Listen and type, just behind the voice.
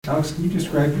Alex, can you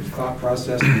describe your thought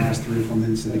process in the last 3 or 4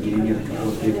 minutes of the game, get a couple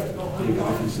of big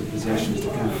offensive possessions to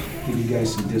kind of give you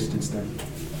guys some distance there?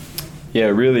 Yeah,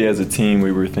 really as a team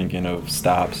we were thinking of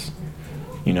stops.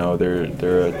 You know,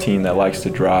 they're a team that likes to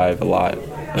drive a lot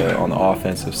on the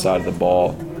offensive side of the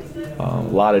ball. A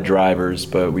lot of drivers,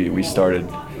 but we started,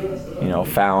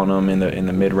 fouling them in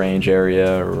the mid-range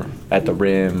area or at the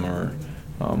rim or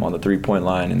on the three-point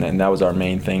line, and then that was our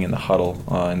main thing in the huddle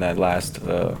in that last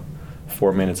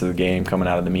 4 minutes of the game coming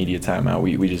out of the media timeout.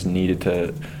 We just needed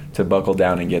to buckle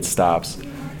down and get stops,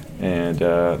 and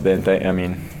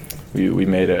we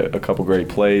made a couple great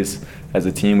plays as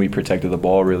a team. We protected the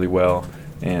ball really well,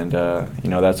 and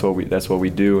that's what we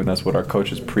do, and that's what our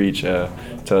coaches preach to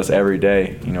us every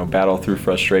day. Battle through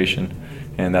frustration,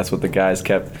 and that's what the guys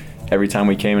kept. Every time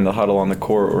we came in the huddle on the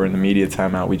court or in the media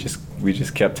timeout, we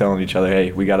just kept telling each other,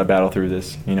 hey, we got to battle through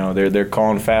this. They're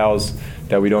calling fouls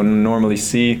that we don't normally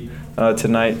see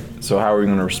tonight, so how are we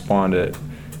going to respond to it?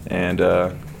 And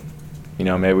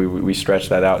maybe we stretched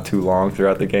that out too long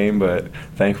throughout the game, but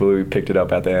thankfully we picked it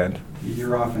up at the end.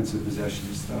 Your offensive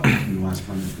possessions in the last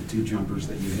 1 minute, the 2 jumpers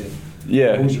that you hit.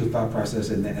 Yeah. What was your thought process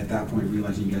at that point,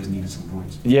 realizing you guys needed some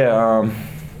points? Yeah.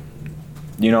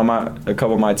 A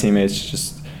couple of my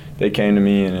teammates they came to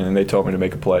me and they told me to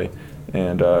make a play,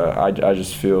 and I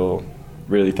just feel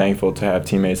really thankful to have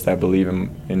teammates that believe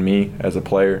in me as a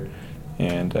player,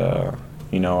 and I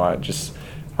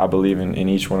believe in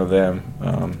each one of them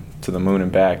to the moon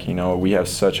and back. We have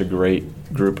such a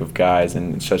great group of guys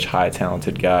and such high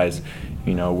talented guys.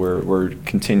 We're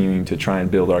continuing to try and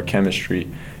build our chemistry,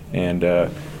 and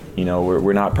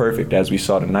we're not perfect. As we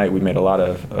saw tonight, we made a lot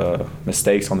of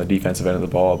mistakes on the defensive end of the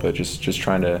ball, but just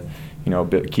trying to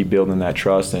keep building that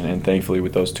trust, and thankfully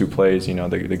with those 2 plays,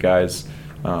 the guys,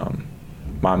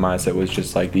 my mindset was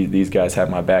just like these guys have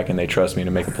my back and they trust me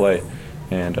to make a play,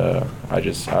 and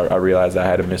I realized I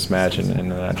had a mismatch,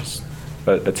 and I just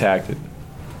attacked it.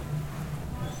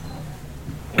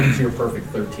 It's your perfect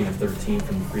 13 of 13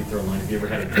 from the free throw line. Have you ever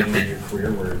had a game in your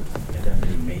career where you had that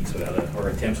many makes or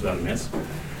attempts without a miss?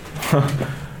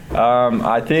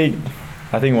 I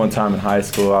think one time in high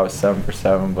school I was 7 for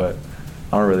 7, but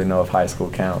I don't really know if high school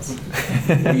counts.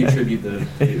 What do you attribute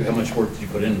how much work did you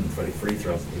put in for free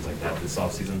throws and things like that this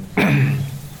offseason?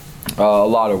 A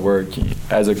lot of work.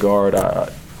 As a guard,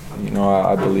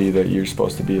 I believe that you're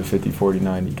supposed to be a 50, 40,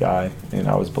 90 guy, and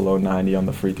I was below 90 on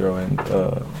the free throw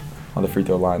on the free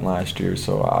throw line last year,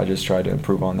 so I just tried to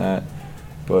improve on that.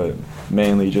 But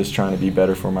mainly just trying to be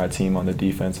better for my team on the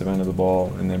defensive end of the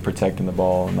ball, and then protecting the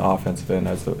ball on the offensive end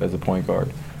as a point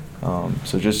guard.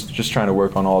 So just trying to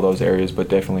work on all those areas, but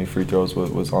definitely free throws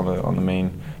was on the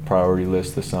main priority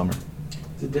list this summer.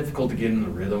 Is it difficult to get in the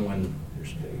rhythm when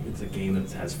it's a game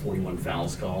that has 41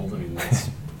 fouls called? I mean, that's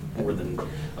more than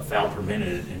a foul per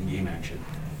minute in game action.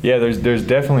 Yeah, there's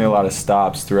definitely a lot of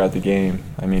stops throughout the game.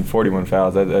 I mean, 41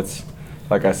 fouls, that's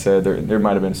like I said, there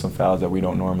might have been some fouls that we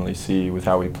don't normally see with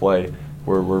how we play.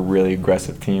 We're a really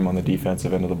aggressive team on the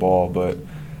defensive end of the ball, but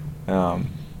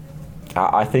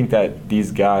I think that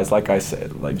these guys, like I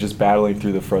said, like just battling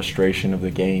through the frustration of the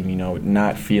game,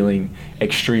 not feeling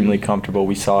extremely comfortable.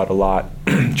 We saw it a lot,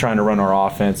 trying to run our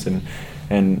offense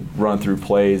and run through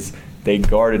plays. They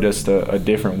guarded us a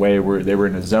different way, where they were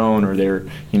in a zone, or they were,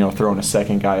 throwing a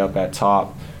second guy up at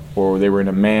top, or they were in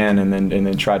a man and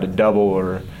then tried to double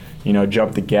or,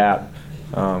 jump the gap.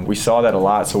 We saw that a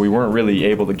lot, so we weren't really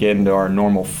able to get into our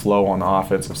normal flow on the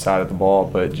offensive side of the ball,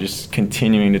 but just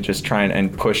continuing to just try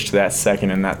and push to that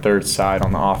second and that third side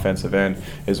on the offensive end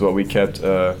is what we kept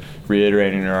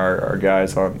reiterating to our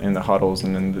guys in the huddles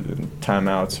and in the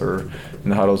timeouts or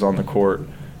in the huddles on the court.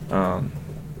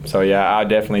 So yeah, I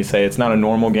definitely say it's not a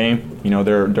normal game.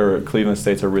 Cleveland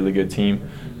State's a really good team,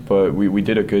 but we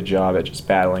did a good job at just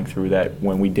battling through that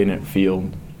when we didn't feel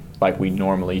like we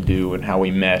normally do, and how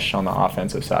we mesh on the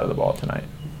offensive side of the ball tonight.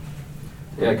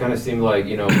 Yeah, it kind of seemed like,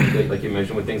 like you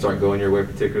mentioned, when things aren't going your way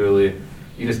particularly,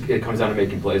 it comes down to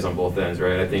making plays on both ends,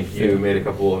 right? I think you made a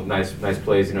couple of nice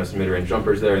plays, some mid-range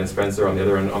jumpers there, and Spencer on the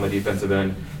other end, on the defensive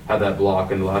end, had that block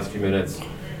in the last few minutes.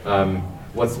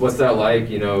 What's that like,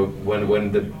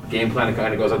 when the game plan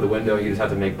kind of goes out the window and you just have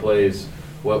to make plays?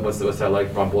 What's that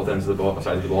like on both ends of the ball,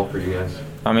 sides of the ball for you guys?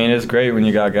 I mean, it's great when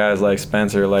you got guys like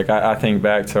Spencer. Like I think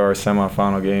back to our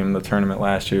semifinal game in the tournament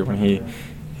last year when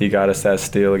he got us that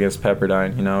steal against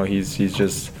Pepperdine. He's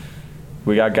just,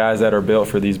 we got guys that are built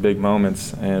for these big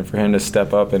moments, and for him to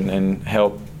step up and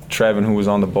help Trevin, who was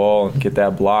on the ball, and get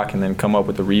that block and then come up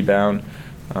with the rebound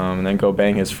and then go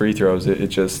bang his free throws.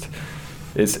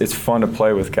 It's fun to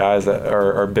play with guys that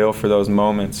are built for those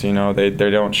moments. They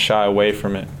don't shy away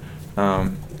from it.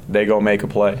 They go make a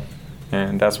play.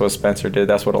 And that's what Spencer did.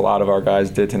 That's what a lot of our guys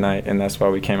did tonight, and that's why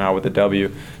we came out with the W.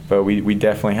 But we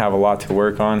definitely have a lot to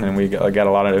work on, and we got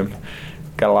a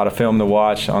lot of film to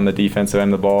watch on the defensive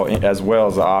end of the ball as well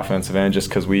as the offensive end, just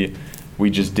because we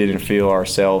just didn't feel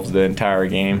ourselves the entire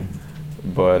game.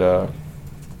 But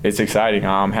it's exciting.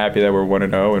 I'm happy that we're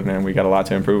 1-0, and we got a lot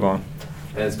to improve on.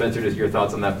 And Spencer, just your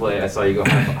thoughts on that play? I saw you go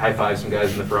high five some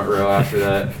guys in the front row after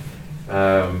that.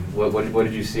 What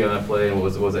did you see on that play, and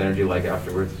what was the energy like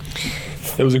afterwards?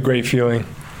 It was a great feeling.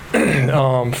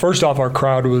 First off, our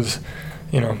crowd was,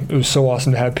 it was so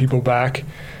awesome to have people back.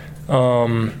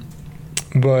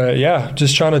 But yeah,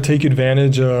 just trying to take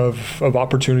advantage of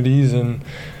opportunities and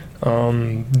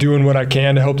doing what I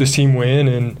can to help this team win.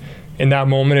 And in that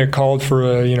moment, it called for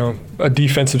a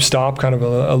defensive stop, kind of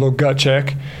a little gut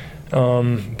check.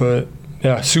 But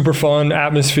yeah, super fun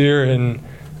atmosphere, and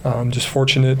just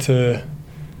fortunate to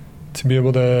be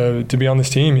able to be on this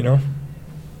team.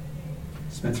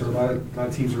 Spencer, a lot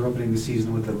of teams are opening the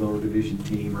season with a lower division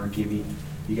team or a gimme.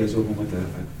 You guys open with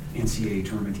an NCAA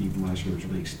tournament team from last year, which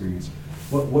was really experienced.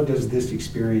 What does this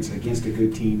experience against a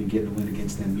good team and getting a win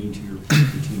against them mean to your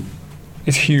team?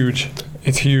 It's huge.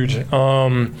 It's huge.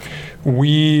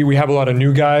 We have a lot of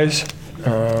new guys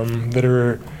that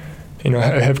are,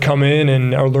 have come in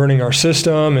and are learning our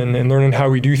system and learning how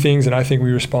we do things. And I think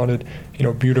we responded,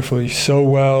 beautifully, so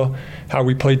well. How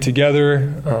we played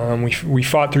together. We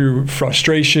fought through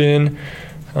frustration,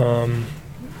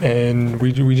 and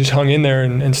we just hung in there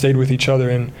and stayed with each other.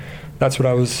 And that's what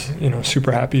I was,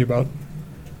 super happy about.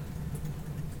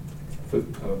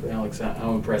 Alex,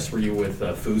 how impressed were you with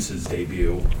Foos's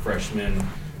debut, freshman,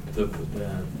 the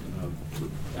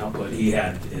output he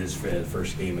had in his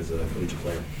first game as a collegiate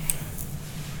player?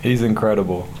 He's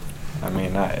incredible. I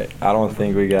mean, I don't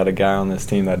think we got a guy on this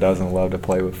team that doesn't love to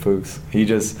play with Foos. He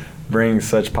just brings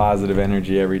such positive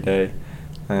energy every day.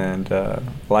 And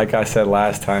like I said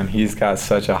last time, he's got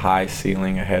such a high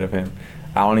ceiling ahead of him.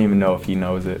 I don't even know if he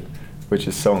knows it, which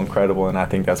is so incredible, and I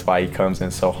think that's why he comes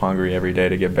in so hungry every day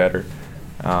to get better.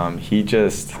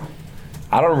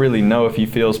 I don't really know if he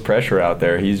feels pressure out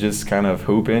there. He's just kind of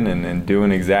hooping and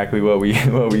doing exactly what we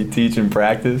teach in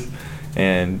practice.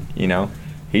 And,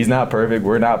 he's not perfect,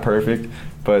 we're not perfect,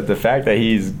 but the fact that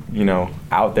he's,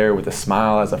 out there with a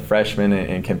smile as a freshman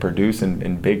and can produce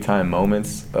in big-time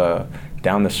moments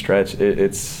down the stretch,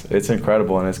 it's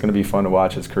incredible, and it's going to be fun to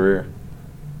watch his career.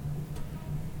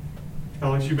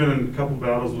 Alex, you've been in a couple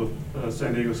battles with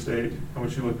San Diego State. How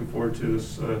much are you looking forward to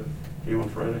this game on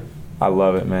Friday? I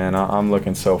love it, man. I'm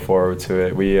looking so forward to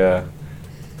it.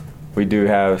 We do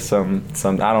have some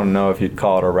I don't know if you'd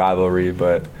call it a rivalry,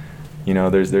 but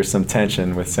there's some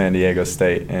tension with San Diego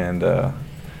State, and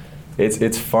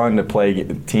it's fun to play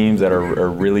teams that are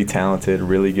really talented,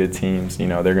 really good teams.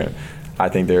 I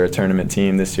think they're a tournament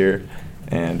team this year,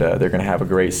 and they're gonna have a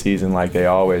great season like they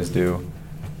always do.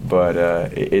 But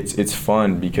it's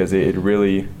fun because it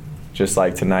really, just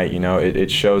like tonight,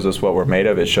 it shows us what we're made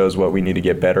of. It shows what we need to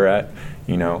get better at.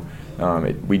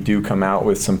 We do come out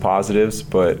with some positives,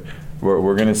 but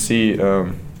we're going to see.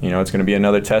 It's going to be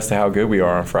another test of how good we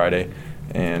are on Friday,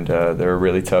 and they're a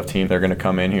really tough team. They're going to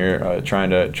come in here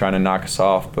trying to knock us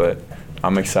off, but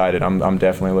I'm excited. I'm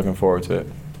definitely looking forward to it.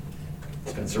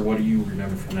 Spencer, what do you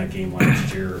remember from that game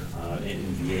last year in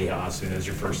Viejas? And as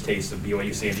your first taste of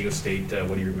BYU San Diego State,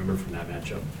 what do you remember from that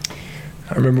matchup?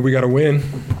 I remember we got a win,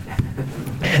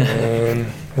 and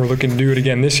we're looking to do it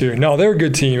again this year. No, they're a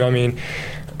good team. I mean,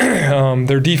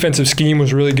 their defensive scheme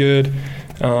was really good,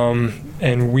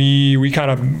 and we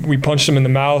punched them in the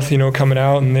mouth, coming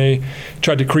out, and they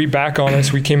tried to creep back on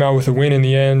us. We came out with a win in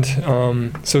the end,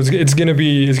 so it's gonna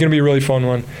be a really fun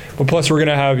one. But plus, we're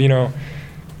gonna have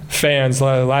fans.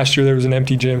 Last year there was an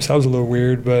empty gym, so that was a little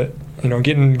weird. But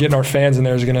getting our fans in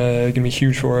there is gonna be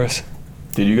huge for us.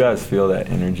 Did you guys feel that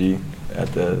energy I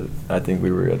think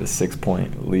we were at a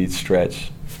 6-point lead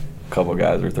stretch? A couple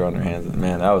guys were throwing their hands.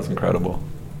 Man, that was incredible.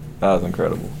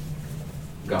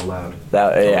 Got loud.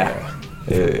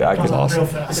 I could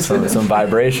awesome. Some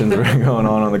vibrations were going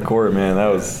on the court, man.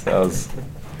 It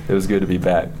was good to be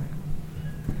back.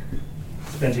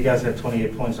 Spencer, you guys had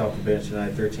 28 points off the bench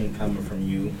tonight, 13 coming from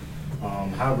you.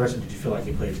 How aggressive did you feel like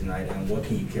you played tonight, and what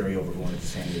can you carry over going into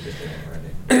San Diego State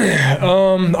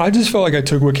on Friday? I just felt like I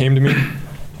took what came to me,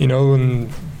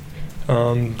 and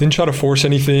didn't try to force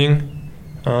anything.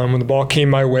 When the ball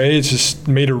came my way, it's just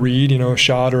made a read, a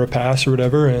shot or a pass or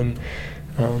whatever, and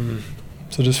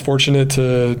so just fortunate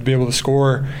to be able to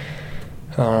score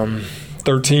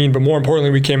 13. But more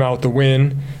importantly, we came out with the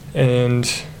win, and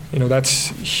that's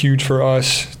huge for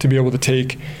us to be able to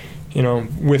take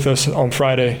with us on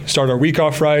Friday. Start our week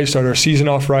off right, start our season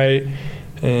off right,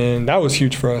 and that was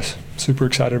huge for us. Super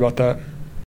excited about that.